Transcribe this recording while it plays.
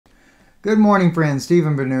Good morning, friends.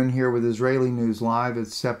 Stephen Ben-Nun here with Israeli News Live.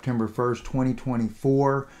 It's September 1st,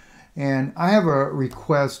 2024. And I have a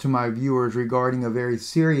request to my viewers regarding a very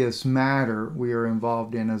serious matter we are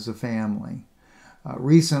involved in as a family.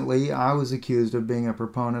 Recently, I was accused of being a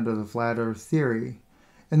proponent of the Flat Earth theory.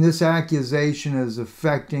 And this accusation is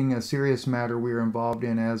affecting a serious matter we are involved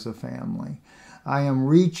in as a family. I am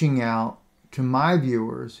reaching out to my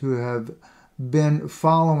viewers who have been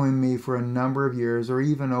following me for a number of years or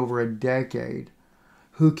even over a decade,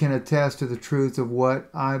 who can attest to the truth of what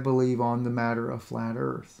I believe on the matter of flat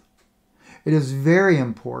earth. It is very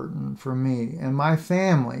important for me and my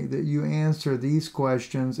family that you answer these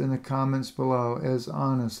questions in the comments below as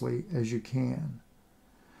honestly as you can.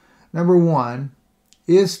 Number one,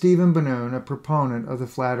 is Stephen Ben-Nun a proponent of the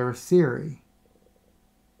flat earth theory?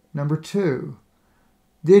 Number two,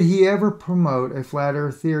 did he ever promote a flat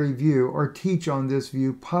earth theory view or teach on this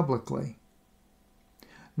view publicly?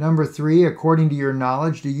 Number three, according to your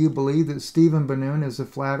knowledge, do you believe that Stephen Ben-Nun is a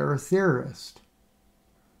flat earth theorist?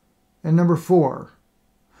 And number four,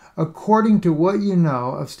 according to what you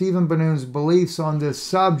know of Stephen Ben-Nun's beliefs on this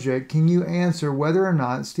subject, can you answer whether or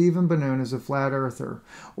not Stephen Ben-Nun is a flat earther,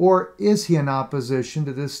 or is he in opposition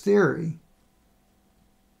to this theory?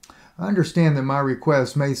 I understand that my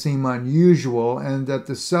request may seem unusual and that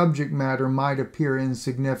the subject matter might appear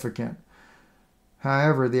insignificant.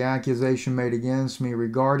 However, the accusation made against me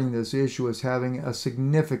regarding this issue is having a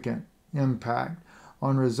significant impact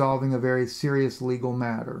on resolving a very serious legal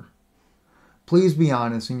matter. Please be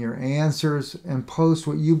honest in your answers and post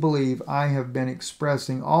what you believe I have been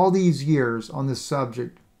expressing all these years on the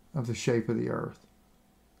subject of the shape of the earth.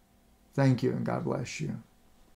 Thank you, and God bless you.